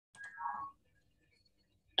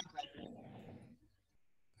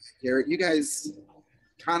Garrett, you guys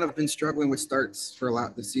kind of been struggling with starts for a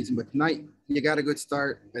lot this season, but tonight you got a good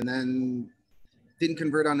start and then didn't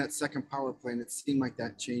convert on that second power play, and it seemed like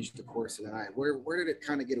that changed the course of the night. Where did it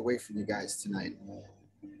kind of get away from you guys tonight?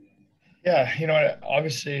 Yeah,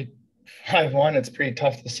 obviously 5-1, it's pretty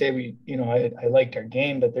tough to say I liked our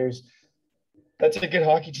game, but that's a good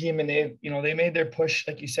hockey team and they made their push,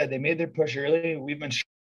 like you said, they made their push early. We've been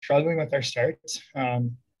struggling with our starts. I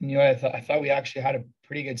thought we actually had a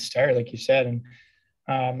pretty good start, like you said. And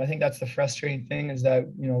I think that's the frustrating thing is that,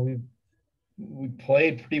 we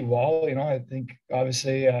played pretty well. I think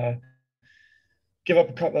obviously give up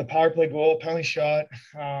a couple of power play goal, penalty shot,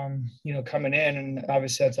 coming in. And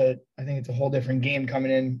obviously I think it's a whole different game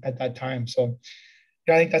coming in at that time. So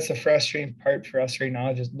I think that's the frustrating part for us right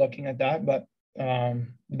now, just looking at that. But the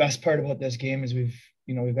best part about this game is we've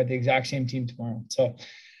got the exact same team tomorrow. So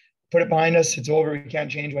put it behind us. It's over. We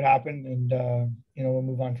can't change what happened. And, we'll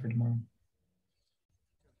move on for tomorrow.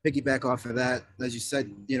 Piggyback off of that, as you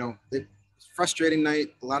said, frustrating night.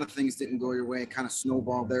 A lot of things didn't go your way, kind of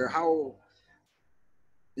snowballed there. How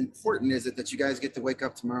important is it that you guys get to wake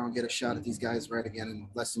up tomorrow and get a shot at these guys right again in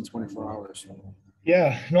less than 24 hours?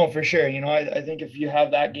 Yeah, no, for sure. I think if you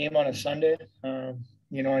have that game on a Sunday, and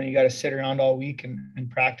you got to sit around all week and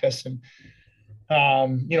practice and,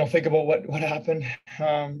 think about what happened.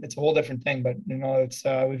 It's a whole different thing, but it's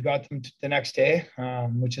we've got them the next day,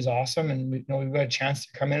 which is awesome, and we've got a chance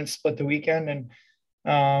to come in and split the weekend, and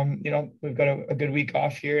we've got a good week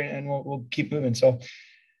off here, and we'll keep moving. So,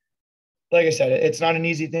 like I said, it's not an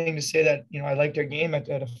easy thing to say that I liked our game at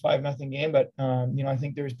a 5-0 game, but I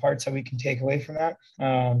think there's parts that we can take away from that.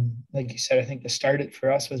 Like you said, I think the start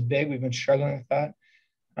for us was big. We've been struggling with that,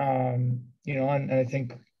 and I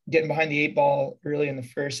think getting behind the 8 ball early in the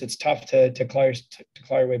first, it's tough to claw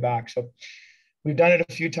our way back. So we've done it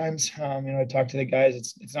a few times. I talked to the guys.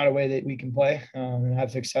 It's not a way that we can play and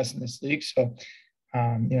have success in this league. So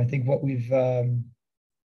I think what when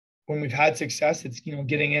we've had success, it's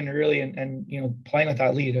getting in early and playing with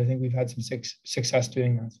that lead. I think we've had some success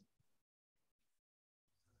doing that.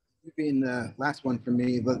 You being the last one for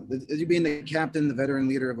me, but as you being the captain, the veteran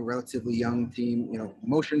leader of a relatively young team,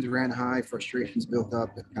 emotions ran high, frustrations built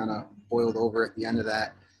up, it kind of boiled over at the end of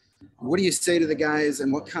that. What do you say to the guys,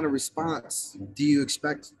 and what kind of response do you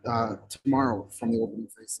expect tomorrow from the opening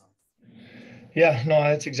faceoff? Yeah, no,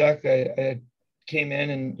 that's exactly. I came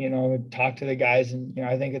in and talked to the guys, and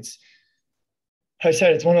I think I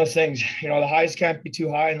said it's one of those things. The highs can't be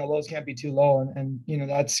too high and the lows can't be too low, and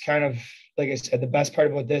that's kind of, like I said, the best part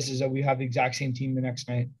about this is that we have the exact same team the next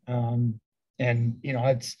night. And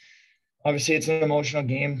it's obviously it's an emotional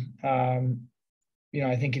game.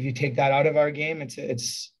 I think if you take that out of our game, it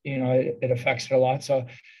affects it a lot. So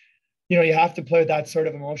you have to play with that sort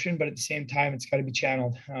of emotion, but at the same time, it's got to be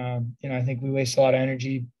channeled. I think we waste a lot of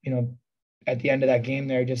energy, at the end of that game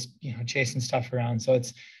there, just, chasing stuff around. So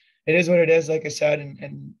it is what it is, like I said.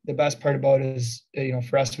 And the best part about it is,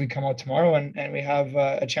 for us, we come out tomorrow and we have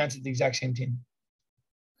a chance at the exact same team.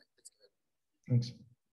 Thanks.